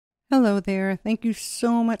Hello there. Thank you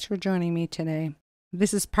so much for joining me today.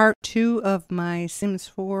 This is part 2 of my Sims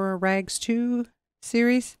 4 Rags 2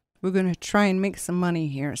 series. We're going to try and make some money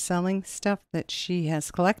here selling stuff that she has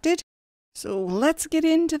collected. So let's get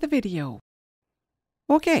into the video.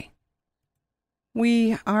 Okay.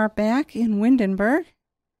 We are back in Windenburg.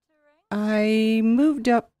 I moved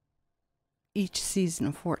up each season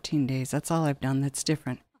of 14 days. That's all I've done that's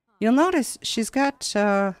different. You'll notice she's got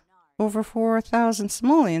over 4,000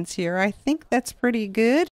 simoleons here. I think that's pretty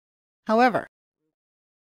good. However,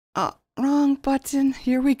 wrong button.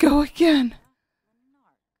 Here we go again.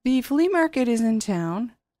 The flea market is in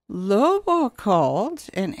town. Lobo called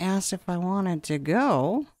and asked if I wanted to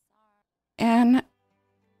go. And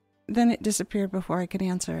then it disappeared before I could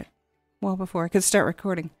answer it. Well, before I could start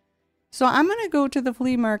recording. So I'm going to go to the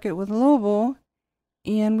flea market with Lobo,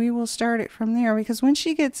 and we will start it from there. Because when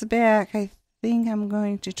she gets back, I think I'm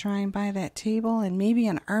going to try and buy that table and maybe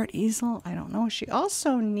an art easel. I don't know. She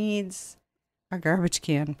also needs a garbage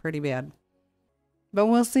can pretty bad. But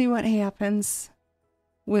we'll see what happens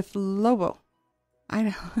with Lobo.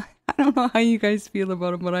 I don't know how you guys feel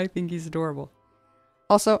about him, but I think he's adorable.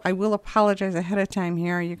 Also, I will apologize ahead of time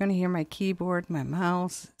here. You're going to hear my keyboard, my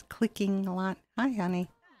mouse clicking a lot. Hi, honey.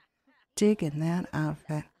 Digging that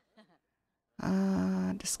outfit.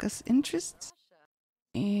 Discuss interests.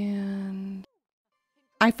 And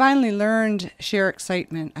I finally learned share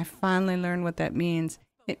excitement. I finally learned what that means.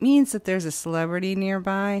 It means that there's a celebrity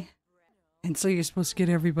nearby. And so you're supposed to get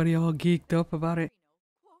everybody all geeked up about it.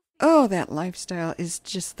 Oh, that lifestyle is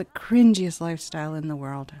just the cringiest lifestyle in the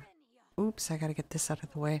world. Oops, I gotta get this out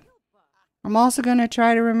of the way. I'm also going to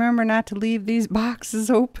try to remember not to leave these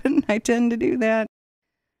boxes open. I tend to do that.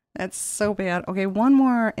 That's so bad. Okay, one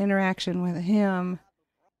more interaction with him.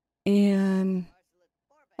 And,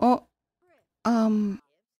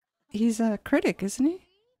 he's a critic, isn't he?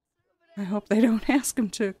 I hope they don't ask him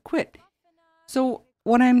to quit. So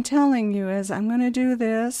what I'm telling you is I'm going to do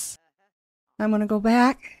this. I'm going to go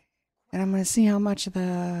back and I'm going to see how much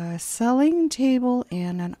the selling table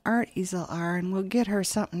and an art easel are, and we'll get her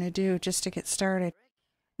something to do just to get started.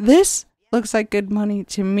 This looks like good money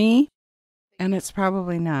to me, and it's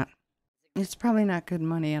probably not. It's probably not good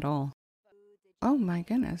money at all. Oh my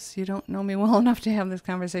goodness, you don't know me well enough to have this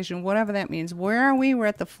conversation, whatever that means. Where are we? We're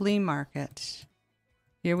at the flea market.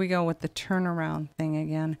 Here we go with the turnaround thing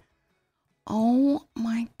again. Oh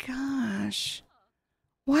my gosh.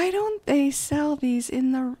 Why don't they sell these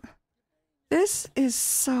in the... This is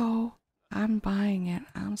so... I'm buying it.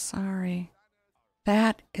 I'm sorry.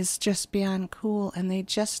 That is just beyond cool, and they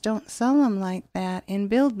just don't sell them like that in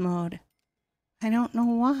build mode. I don't know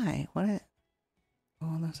why.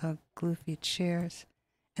 Oh, those are gloofy chairs.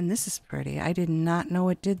 And this is pretty. I did not know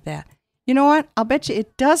it did that. You know what? I'll bet you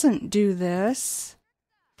it doesn't do this.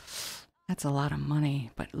 That's a lot of money.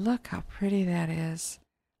 But look how pretty that is.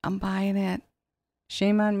 I'm buying it.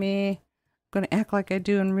 Shame on me. I'm going to act like I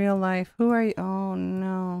do in real life. Who are you? Oh,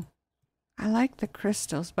 no. I like the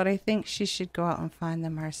crystals, but I think she should go out and find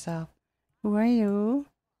them herself. Who are you?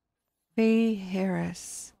 Faye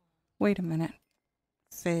Harris. Wait a minute.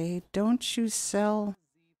 Faye, don't you sell...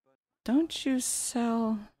 Doesn't she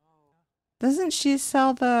sell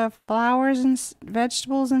the flowers and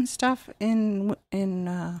vegetables and stuff in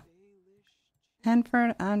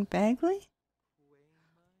Henford on Bagley?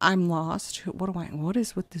 I'm lost. What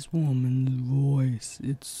is with this woman's voice?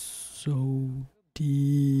 It's so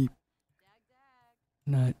deep.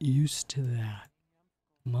 Not used to that.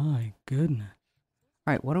 My goodness.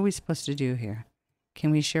 All right, what are we supposed to do here? Can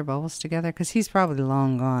we share bubbles together? Because he's probably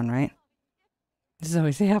long gone, right? This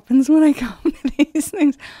always happens when I come to these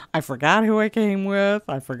things. I forgot who I came with.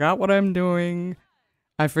 I forgot what I'm doing.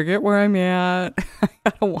 I forget where I'm at. I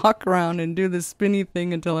gotta walk around and do the spinny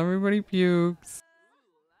thing until everybody pukes.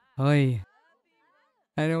 Oy.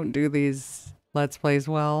 I don't do these Let's Plays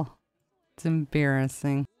well. It's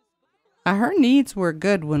embarrassing. Her needs were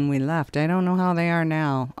good when we left. I don't know how they are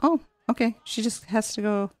now. Oh, okay. She just has to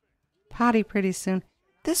go potty pretty soon.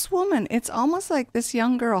 This woman, it's almost like this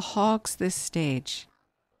young girl hogs this stage.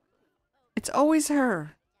 It's always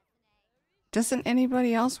her. Doesn't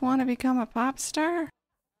anybody else want to become a pop star?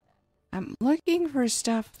 I'm looking for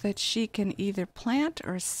stuff that she can either plant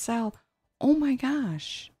or sell. Oh my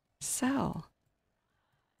gosh. Sell.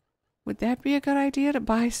 Would that be a good idea to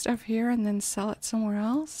buy stuff here and then sell it somewhere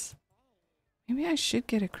else? Maybe I should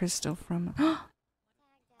get a crystal from...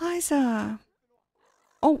 Liza!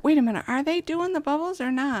 Oh, wait a minute. Are they doing the bubbles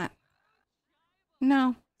or not?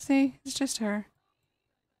 No. See? It's just her.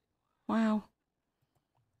 Wow.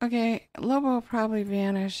 Okay. Lobo probably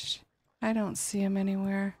vanished. I don't see him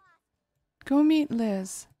anywhere. Go meet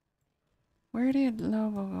Liz. Where did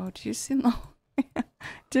Lobo go? Do you see Lobo?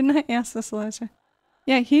 Didn't I ask this last time?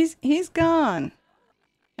 Yeah, he's gone.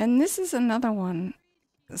 And this is another one.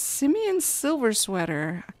 Simeon Silver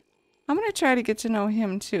Sweater. I'm going to try to get to know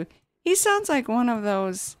him too. He sounds like one of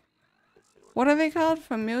those, what are they called?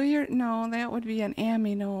 Familiar? No, that would be an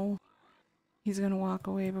Amy. No. He's going to walk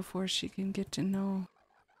away before she can get to know.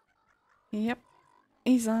 Yep,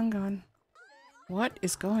 he's gone. What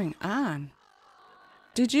is going on?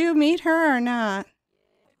 Did you meet her or not?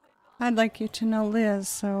 I'd like you to know Liz,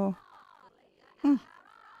 so...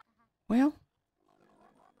 Well,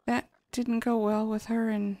 that didn't go well with her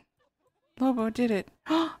and Lobo, did it?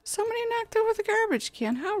 Oh, somebody knocked over the garbage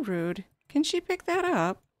can. How rude. Can she pick that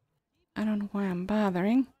up? I don't know why I'm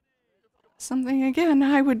bothering. Something, again,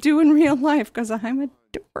 I would do in real life because I'm a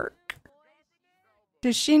dork.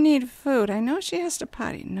 Does she need food? I know she has to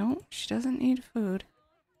potty. No, she doesn't need food.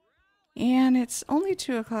 And it's only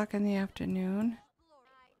 2 o'clock in the afternoon.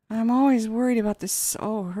 I'm always worried about this.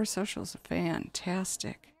 Oh, her socials are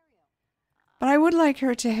fantastic. But I would like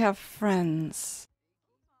her to have friends.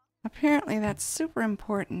 Apparently that's super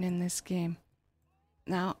important in this game.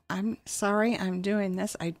 Now, I'm sorry I'm doing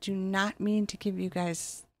this. I do not mean to give you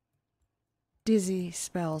guys dizzy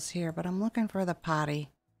spells here, but I'm looking for the potty.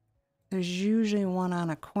 There's usually one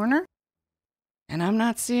on a corner, and I'm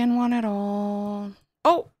not seeing one at all.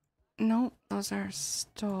 Oh, no, those are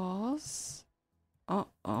stalls.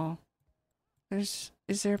 Uh-oh. Is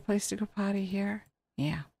there a place to go potty here?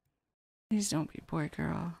 Yeah. Please don't be boy,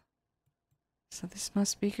 girl. So this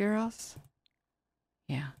must be girls?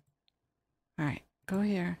 Yeah. Alright, go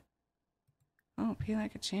here. Oh, pee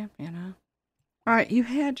like a champion, huh? Alright, you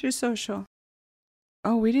had your social.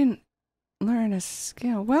 Oh, we didn't learn a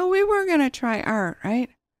skill. Well, we were going to try art, right?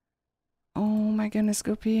 Oh my goodness,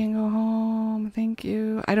 go pee and go home. Thank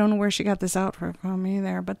you. I don't know where she got this outfit from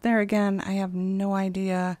either, but there again, I have no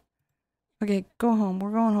idea. Okay, go home.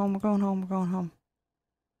 We're going home. We're going home. We're going home.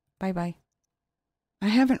 Bye-bye. I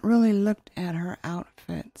haven't really looked at her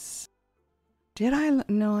outfits. Did I?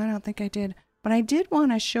 No, I don't think I did. But I did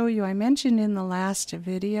want to show you, I mentioned in the last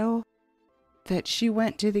video that she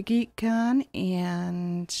went to the GeekCon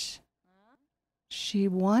and she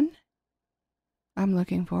won. I'm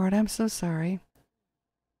looking for it. I'm so sorry.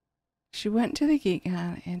 She went to the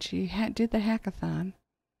GeekCon and she did the hackathon.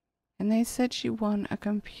 And they said she won a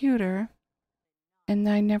computer. And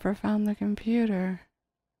I never found the computer.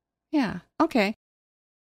 Yeah, okay.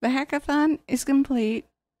 The hackathon is complete.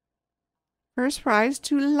 First prize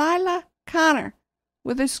to Lila Connor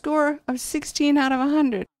with a score of 16 out of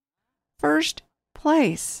 100. First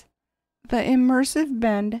place, the Immersive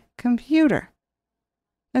Bend computer.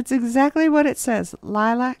 That's exactly what it says,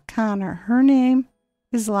 Lila Connor. Her name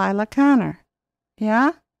is Lila Connor.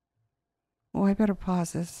 Yeah? Oh, I better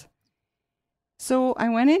pause this. So I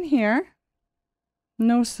went in here.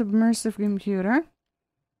 No submersive computer.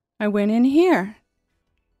 I went in here.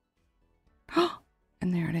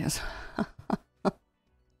 And there it is.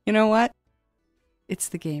 You know what? It's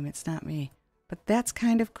the game. It's not me. But that's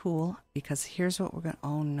kind of cool because here's what we're going to...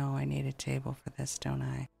 Oh, no. I need a table for this, don't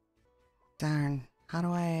I? Darn. How do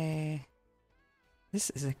I... This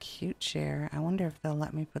is a cute chair. I wonder if they'll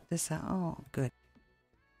let me put this out. Oh, good.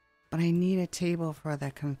 But I need a table for the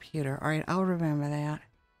computer. All right, I'll remember that.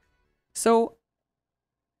 So,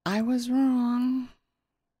 I was wrong.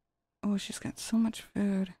 Oh, she's got so much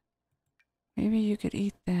food. Maybe you could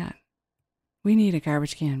eat that. We need a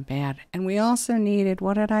garbage can bad. And we also needed,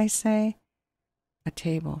 what did I say? A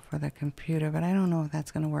table for the computer, but I don't know if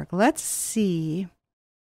that's going to work. Let's see.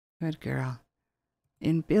 Good girl.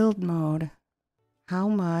 In build mode, how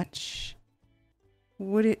much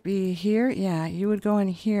would it be here? Yeah, you would go in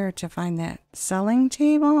here to find that selling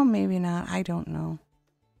table. Maybe not. I don't know.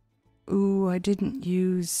 Ooh, I didn't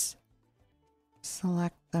use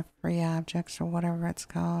select the free objects or whatever it's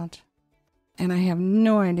called. And I have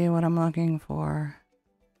no idea what I'm looking for.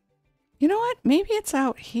 You know what? Maybe it's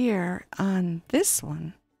out here on this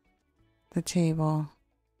one. The table.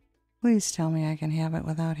 Please tell me I can have it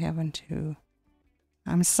without having to.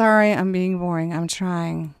 I'm sorry I'm being boring. I'm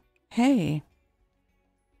trying. Hey.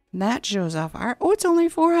 That shows off art. Oh, it's only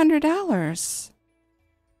 $400.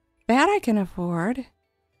 That I can afford.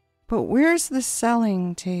 But where's the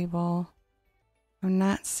selling table? I'm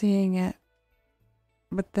not seeing it.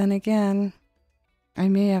 But then again, I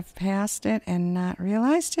may have passed it and not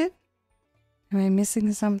realized it. Am I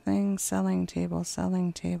missing something? Selling table,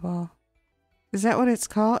 selling table. Is that what it's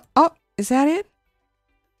called? Oh, is that it?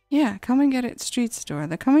 Yeah, Come and Get It Street Store.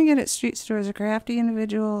 The Come and Get It Street Store is a crafty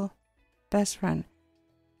individual best friend.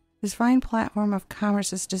 This fine platform of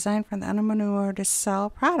commerce is designed for the entrepreneur to sell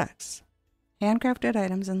products. Handcrafted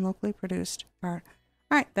items and locally produced art.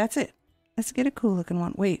 All right, that's it. Let's get a cool looking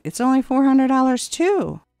one. Wait, it's only $400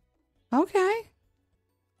 too. Okay.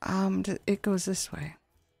 It goes this way.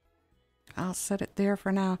 I'll set it there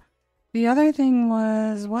for now. The other thing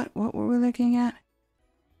was, what were we looking at?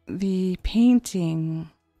 The painting.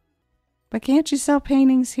 But can't you sell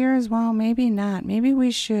paintings here as well? Maybe not. Maybe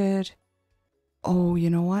we should. Oh, you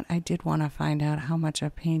know what? I did want to find out how much a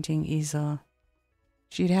painting easel.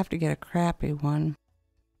 She'd have to get a crappy one.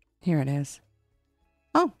 Here it is.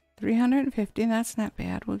 Oh, $350. That's not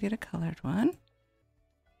bad. We'll get a colored one.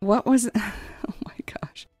 What was it? Oh my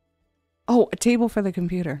gosh. Oh, a table for the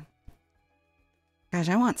computer. Gosh,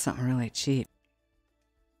 I want something really cheap.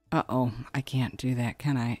 Uh-oh, I can't do that,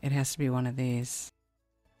 can I? It has to be one of these.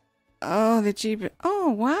 Oh, the cheap. Oh,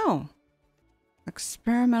 wow.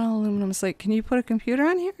 Experimental aluminum slate. Can you put a computer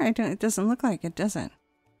on here? It doesn't look like it, does it?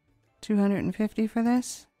 $250 for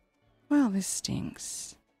this? Well, this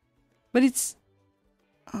stinks. But it's...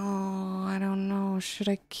 Oh, I don't know. Should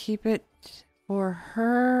I keep it for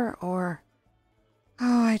her or...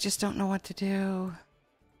 Oh, I just don't know what to do.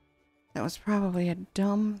 That was probably a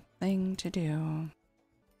dumb thing to do.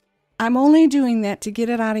 I'm only doing that to get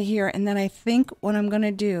it out of here, and then I think what I'm going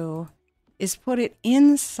to do is put it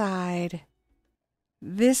inside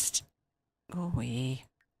this... Go away.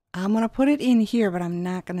 I'm going to put it in here, but I'm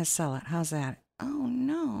not going to sell it. How's that? Oh,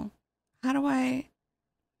 no. How do I...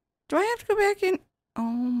 Do I have to go back in? Oh,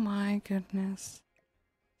 my goodness.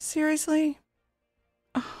 Seriously?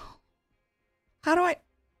 Oh. How do I...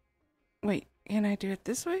 Wait, can I do it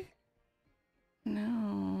this way?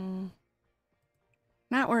 No.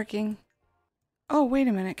 Not working. Oh, wait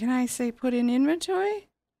a minute. Can I say put in inventory?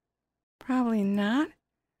 Probably not.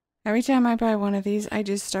 Every time I buy one of these, I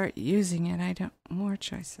just start using it. I don't... More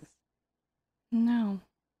choices. No.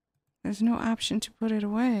 There's no option to put it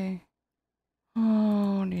away.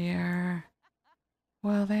 Oh, dear.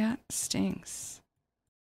 Well, that stinks.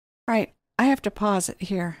 Right. I have to pause it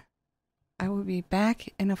here. I will be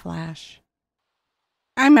back in a flash.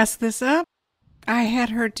 I messed this up. I had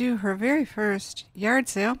her do her very first yard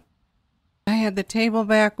sale. I had the table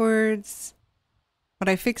backwards, but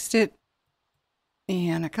I fixed it,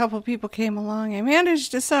 and a couple people came along. I managed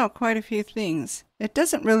to sell quite a few things. It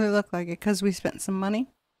doesn't really look like it because we spent some money.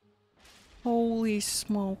 Holy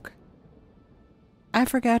smoke. I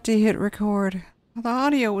forgot to hit record. The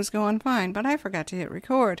audio was going fine, but I forgot to hit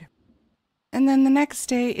record. And then the next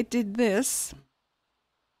day it did this.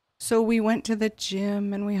 So we went to the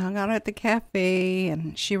gym and we hung out at the cafe,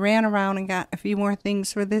 and she ran around and got a few more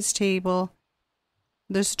things for this table.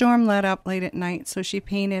 The storm let up late at night, so she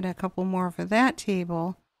painted a couple more for that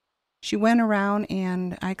table. She went around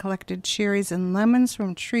and I collected cherries and lemons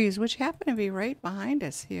from trees, which happen to be right behind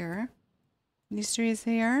us here. These trees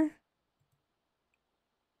here.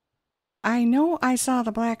 I know I saw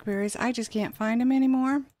the blackberries, I just can't find them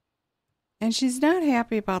anymore. And she's not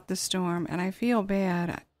happy about the storm, and I feel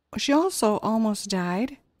bad. She also almost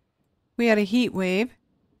died. We had a heat wave,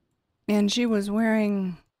 and she was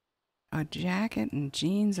wearing a jacket and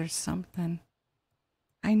jeans or something.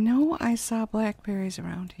 I know I saw blackberries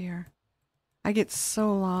around here. I get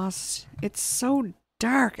so lost. It's so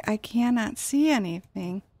dark, I cannot see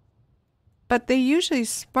anything. But they usually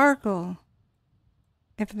sparkle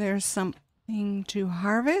if there's something to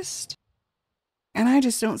harvest. And I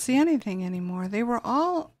just don't see anything anymore. They were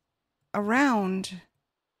all around.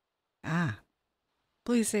 Ah,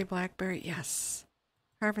 please say blackberry. Yes.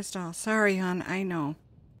 Harvest all. Sorry, hon. I know.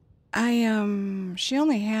 She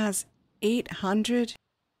only has 800.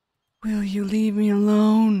 Will you leave me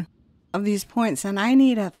alone? Of these points, and I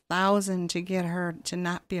need 1,000 to get her to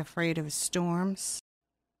not be afraid of storms.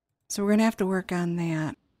 So we're going to have to work on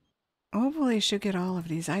that. Hopefully she'll get all of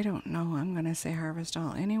these. I don't know. I'm going to say harvest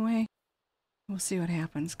all anyway. We'll see what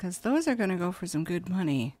happens, because those are going to go for some good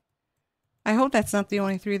money. I hope that's not the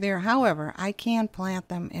only 3 there. However, I can plant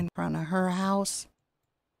them in front of her house.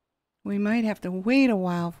 We might have to wait a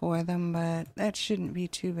while for them, but that shouldn't be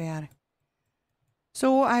too bad.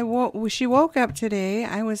 So she woke up today.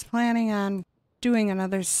 I was planning on doing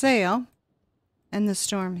another sale, and the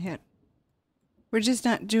storm hit. We're just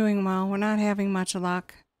not doing well. We're not having much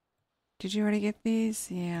luck. Did you already get these?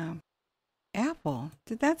 Yeah. Apple.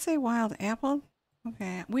 Did that say wild apple?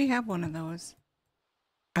 Okay, we have one of those.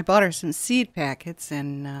 I bought her some seed packets,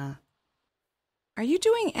 and are you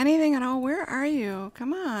doing anything at all? Where are you?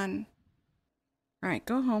 Come on. All right,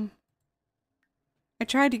 go home. I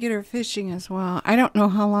tried to get her fishing as well. I don't know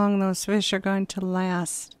how long those fish are going to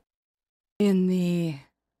last. In the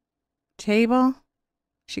table,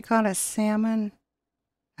 she caught a salmon,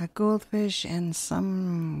 a goldfish, and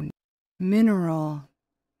some mineral.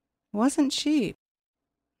 Wasn't cheap.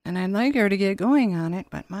 And I'd like her to get going on it,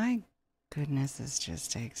 but my goodness, this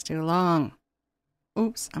just takes too long.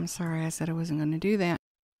 Oops, I'm sorry, I said I wasn't going to do that.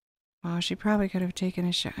 Well, she probably could have taken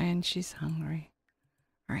a shot, and she's hungry.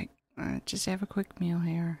 All right, just have a quick meal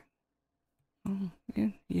here. Oh,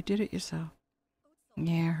 you did it yourself.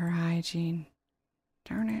 Yeah, her hygiene.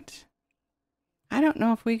 Darn it. I don't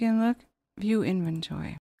know if we can look. View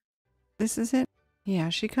inventory. This is it? Yeah,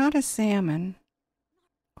 she caught a salmon.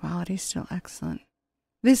 Quality's still excellent.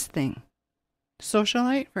 This thing.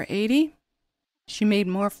 Socialite for 80. She made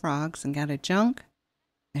more frogs and got a junk.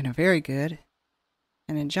 And a very good.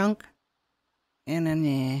 And a junk. And a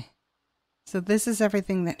nah. So this is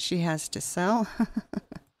everything that she has to sell.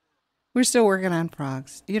 We're still working on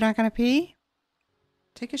frogs. You're not going to pee?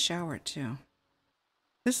 Take a shower too.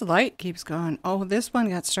 This light keeps going. Oh, this one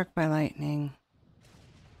got struck by lightning.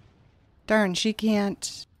 Darn, she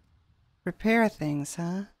can't repair things,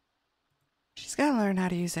 huh? She's got to learn how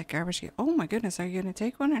to use that garbage can. Oh my goodness, are you going to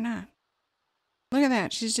take one or not? Look at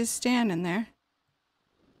that, she's just standing there.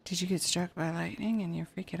 Did you get struck by lightning and you're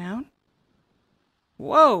freaking out?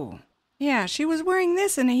 Whoa! Yeah, she was wearing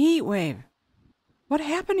this in a heat wave. What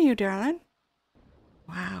happened to you, darling?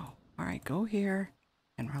 Wow. All right, go here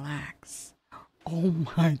and relax. Oh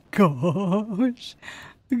my gosh.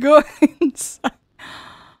 Go inside.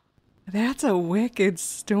 That's a wicked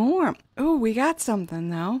storm. Oh, we got something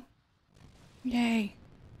though. Yay.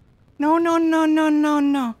 No, no, no, no, no,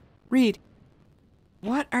 no. Reed,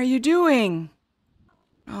 what are you doing?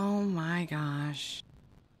 Oh my gosh.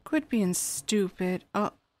 Quit being stupid.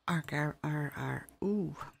 Oh,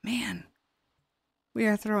 ooh, man. We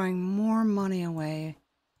are throwing more money away.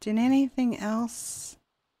 Did anything else?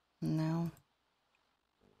 No.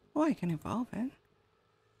 Oh, I can evolve it.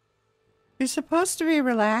 You're supposed to be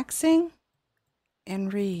relaxing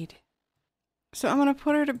and read. So I'm going to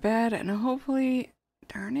put her to bed and hopefully...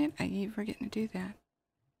 Darn it, I keep forgetting to do that.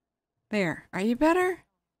 There. Are you better?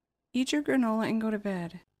 Eat your granola and go to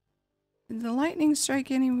bed. Did the lightning strike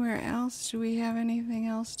anywhere else? Do we have anything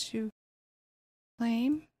else to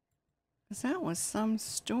claim? Because that was some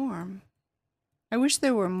storm. I wish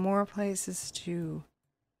there were more places to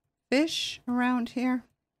fish around here.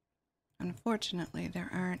 Unfortunately, there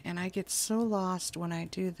aren't, and I get so lost when I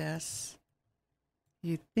do this.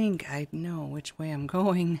 You'd think I'd know which way I'm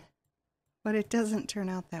going, but it doesn't turn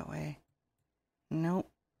out that way. Nope,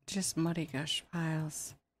 just muddy gush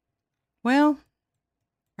piles. Well,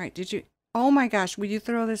 alright, did you... Oh my gosh, will you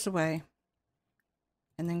throw this away?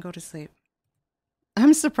 And then go to sleep.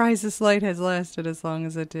 I'm surprised this light has lasted as long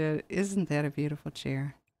as it did. Isn't that a beautiful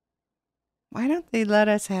chair? Why don't they let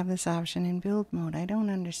us have this option in build mode? I don't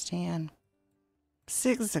understand.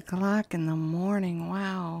 6 o'clock in the morning,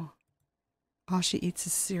 wow. All she eats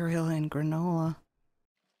is cereal and granola.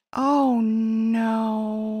 Oh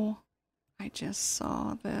no. I just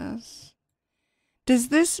saw this. Does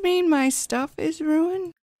this mean my stuff is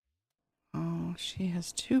ruined? Oh, she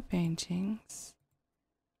has 2 paintings.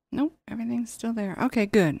 Nope, everything's still there. Okay,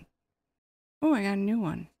 good. Oh, I got a new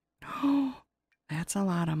one. Oh, that's a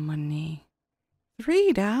lot of money.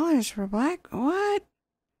 $3 for black? What?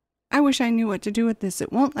 I wish I knew what to do with this.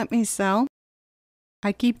 It won't let me sell.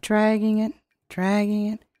 I keep dragging it.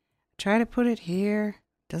 Try to put it here.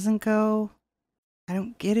 Doesn't go. I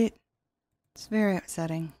don't get it. It's very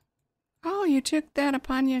upsetting. Oh, you took that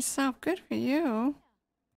upon yourself. Good for you.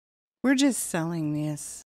 We're just selling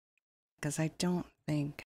this because I don't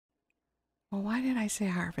think... Well, why did I say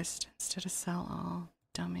harvest instead of sell all?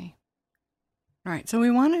 Dummy. All right, so we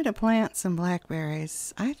wanted to plant some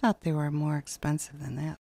blackberries. I thought they were more expensive than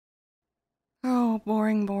that. Oh,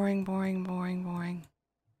 boring, boring, boring, boring, boring.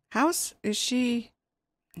 House, is she...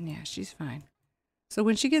 Yeah, she's fine. So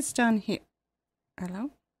when she gets done here... Hello?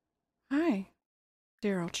 Hi,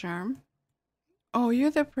 Daryl Charm. Oh,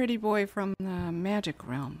 you're the pretty boy from the magic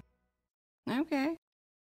realm. Okay.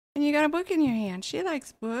 And you got a book in your hand. She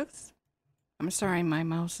likes books. I'm sorry, my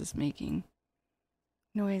mouse is making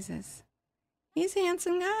noises. He's a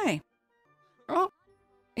handsome guy. Oh,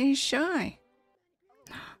 he's shy.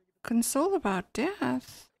 Console about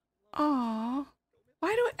death. Aw.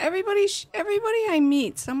 Why do everybody I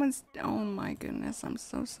meet, someone's... Oh my goodness, I'm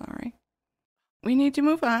so sorry. We need to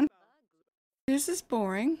move on. This is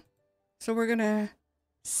boring. So we're gonna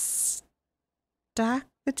stock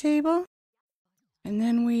the table. And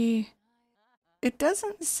then it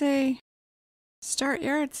doesn't say start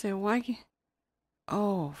yard sale. Why?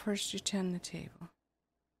 Oh, first you tend the table.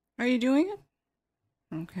 Are you doing it?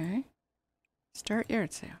 Okay. Start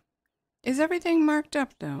yard sale. Is everything marked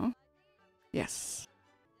up though? Yes.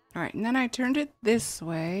 All right, and then I turned it this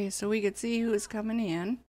way so we could see who was coming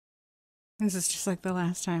in. This is just like the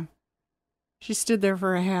last time. She stood there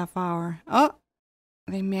for a half hour. Oh,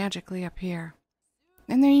 they magically appear.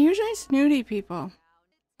 And they're usually snooty people.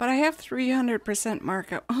 But I have 300%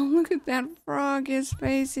 markup. Oh, look at that frog, his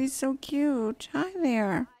face. He's so cute. Hi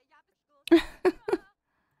there.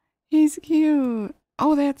 He's cute.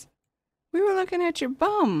 Oh, we were looking at your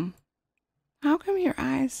bum. How come your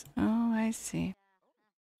eyes? Oh, I see.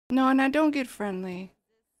 No, now don't get friendly.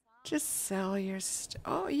 Just sell your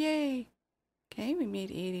oh, yay. Okay, we made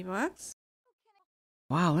 $80.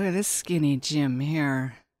 Wow, look at this skinny Jim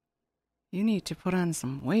here. You need to put on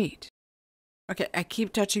some weight. Okay, I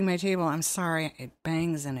keep touching my table. I'm sorry. It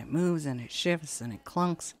bangs and it moves and it shifts and it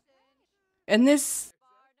clunks. And this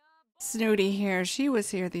snooty here, she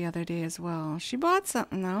was here the other day as well. She bought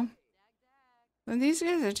something though. But these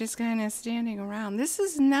guys are just kind of standing around. This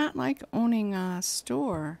is not like owning a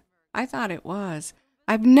store. I thought it was.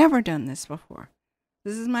 I've never done this before.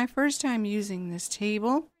 This is my first time using this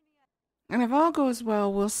table. And if all goes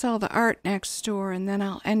well, we'll sell the art next door and then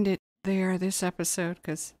I'll end it there this episode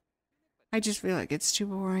because I just feel like it's too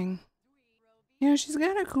boring. You know, she's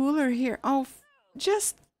got a cooler here. Oh,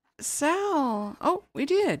 just sell. Oh, we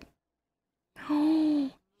did.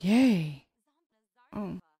 Oh, yay.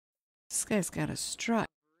 Oh, this guy's got a strut.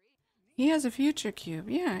 He has a future cube.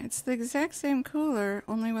 Yeah, it's the exact same cooler,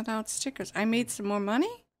 only without stickers. I made some more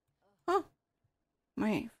money? Oh,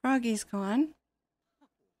 my froggy's gone.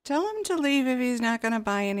 Tell him to leave if he's not going to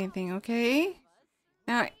buy anything, okay?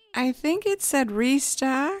 Now, I think it said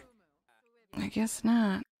restock. I guess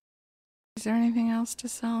not. Is there anything else to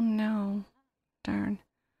sell? No. Darn.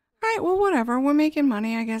 Alright, well, whatever. We're making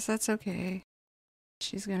money. I guess that's okay.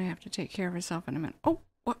 She's going to have to take care of herself in a minute. Oh,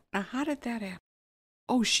 what? Now, how did that happen?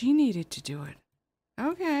 Oh, she needed to do it.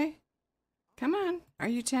 Okay. Come on. Are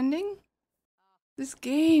you tending? This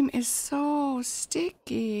game is so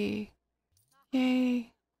sticky.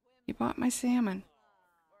 Yay. You bought my salmon.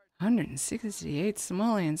 168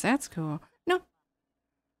 simoleons. That's cool. No.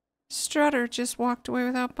 Strutter just walked away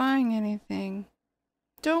without buying anything.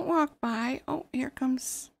 Don't walk by. Oh, here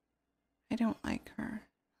comes... I don't like her.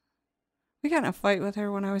 We got in a fight with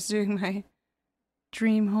her when I was doing my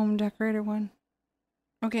dream home decorator one.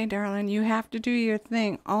 Okay, darling, you have to do your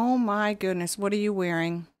thing. Oh my goodness, what are you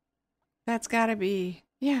wearing? That's gotta be...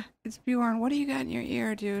 Yeah, it's Bjorn. What do you got in your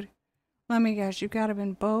ear, dude? Let me guess, you got them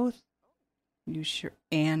in both? You sure...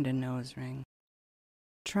 And a nose ring.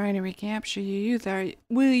 Trying to recapture your youth, are you?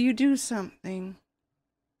 Will you do something?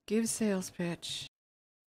 Give sales pitch.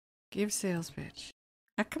 Give sales pitch.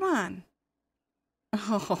 Now, come on.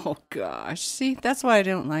 Oh, gosh. See, that's why I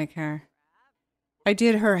don't like her. I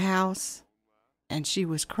did her house, and she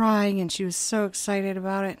was crying, and she was so excited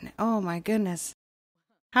about it. And, oh, my goodness.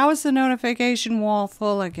 How is the notification wall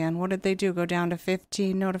full again? What did they do? Go down to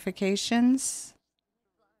 15 notifications?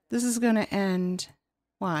 This is going to end.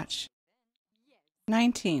 Watch.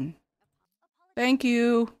 19. Thank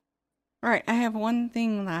you. All right, I have one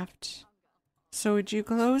thing left. So would you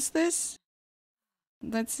close this?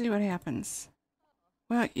 Let's see what happens.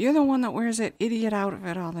 Well, you're the one that wears that idiot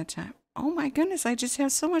outfit all the time. Oh my goodness, I just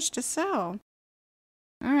have so much to sell.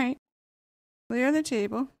 All right. Clear the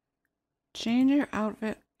table. Change your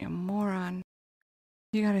outfit, you moron.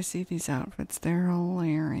 You gotta see these outfits. They're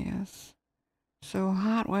hilarious. So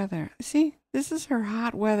hot weather. See, this is her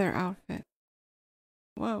hot weather outfit.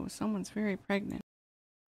 Whoa, someone's very pregnant.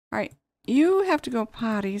 All right, you have to go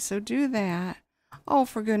potty, so do that. Oh,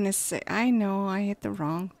 for goodness sake. I know I hit the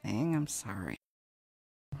wrong thing. I'm sorry.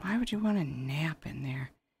 Why would you want to nap in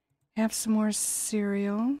there? Have some more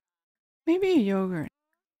cereal? Maybe a yogurt.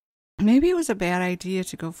 Maybe it was a bad idea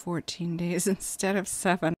to go 14 days instead of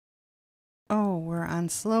 7. Oh, we're on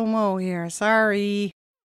slow-mo here. Sorry.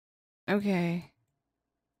 Okay.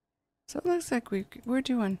 So it looks like we're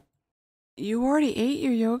doing... You already ate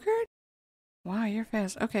your yogurt? Wow, you're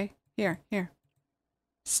fast. Okay, here.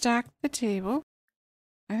 Stock the table.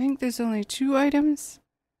 I think there's only 2 items.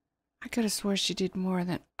 I could have swore she did more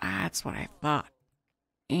than... that's what I thought.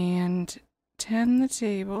 And tend the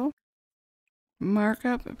table. Mark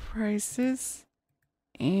up prices.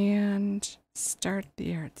 And start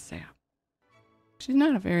the art sale. She's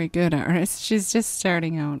not a very good artist. She's just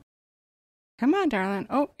starting out. Come on, darling.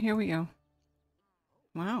 Oh, here we go.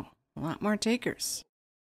 Wow, a lot more takers.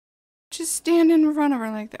 Just stand in front of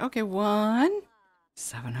her like that. Okay, 1,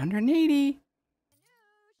 780,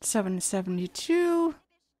 772. We're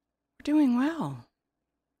doing well.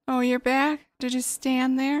 Oh, you're back? To just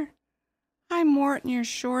stand there? Hi, Mort in your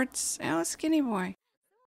shorts. Oh, skinny boy.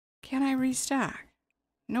 Can I restock?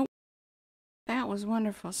 Nope. That was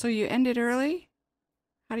wonderful. So you ended early?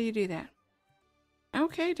 How do you do that?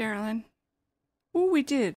 Okay, darling. Ooh, we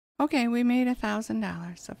did. Okay, we made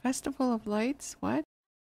 $1,000. A festival of lights? What?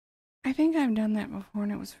 I think I've done that before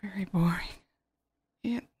and it was very boring.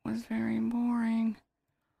 It was very boring.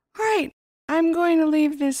 All right, I'm going to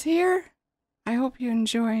leave this here. I hope you're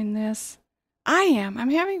enjoying this. I am.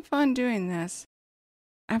 I'm having fun doing this.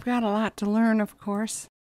 I've got a lot to learn, of course.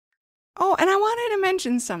 Oh, and I wanted to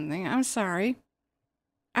mention something. I'm sorry.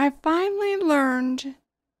 I finally learned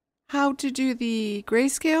how to do the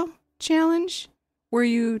grayscale challenge, where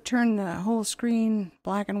you turn the whole screen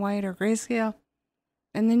black and white or grayscale,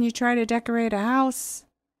 and then you try to decorate a house,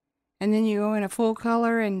 and then you go in a full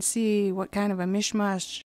color and see what kind of a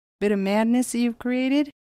mishmash bit of madness you've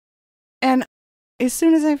created. And as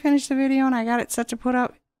soon as I finished the video and I got it set to put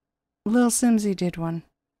up, Lil Simsy did one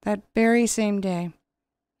that very same day.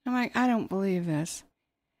 I'm like, I don't believe this.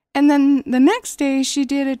 And then the next day she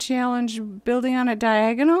did a challenge building on a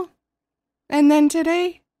diagonal. And then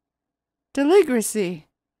today, Deligracy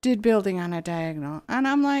did building on a diagonal. And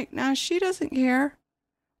I'm like, now she doesn't care.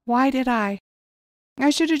 Why did I? I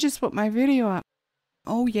should have just put my video up.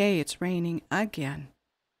 Oh yay, it's raining again.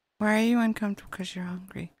 Why are you uncomfortable? Because you're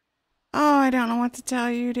hungry. Oh, I don't know what to tell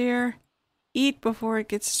you, dear. Eat before it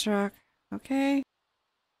gets struck, okay?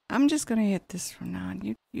 I'm just gonna hit this from now on.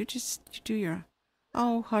 You do your...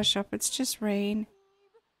 Oh, hush up, it's just rain.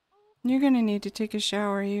 You're gonna need to take a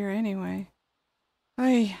shower here anyway.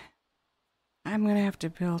 Ay, I'm gonna have to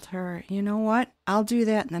build her. You know what? I'll do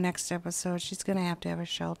that in the next episode. She's gonna have to have a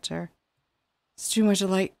shelter. It's too much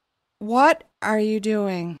light. What are you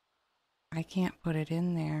doing? I can't put it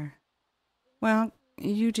in there. Well,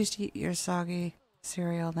 you just eat your soggy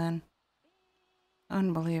cereal then.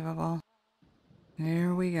 Unbelievable.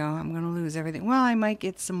 There we go. I'm going to lose everything. Well, I might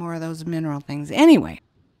get some more of those mineral things. Anyway.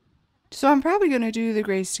 So I'm probably going to do the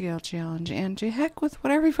grayscale challenge. And to heck with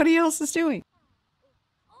what everybody else is doing.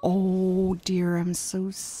 Oh, dear. I'm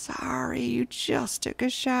so sorry. You just took a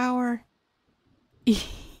shower. Eat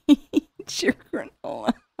your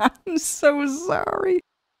granola. I'm so sorry.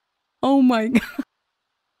 Oh, my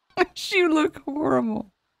gosh. You look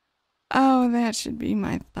horrible. Oh, that should be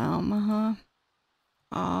my thumb, huh?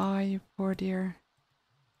 Oh, you poor dear.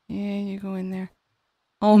 Yeah, you go in there.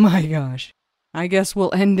 Oh my gosh. I guess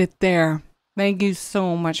we'll end it there. Thank you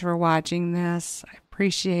so much for watching this. I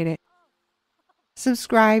appreciate it.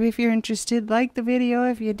 Subscribe if you're interested. Like the video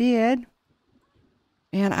if you did.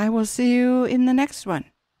 And I will see you in the next one.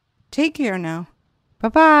 Take care now.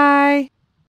 Bye-bye.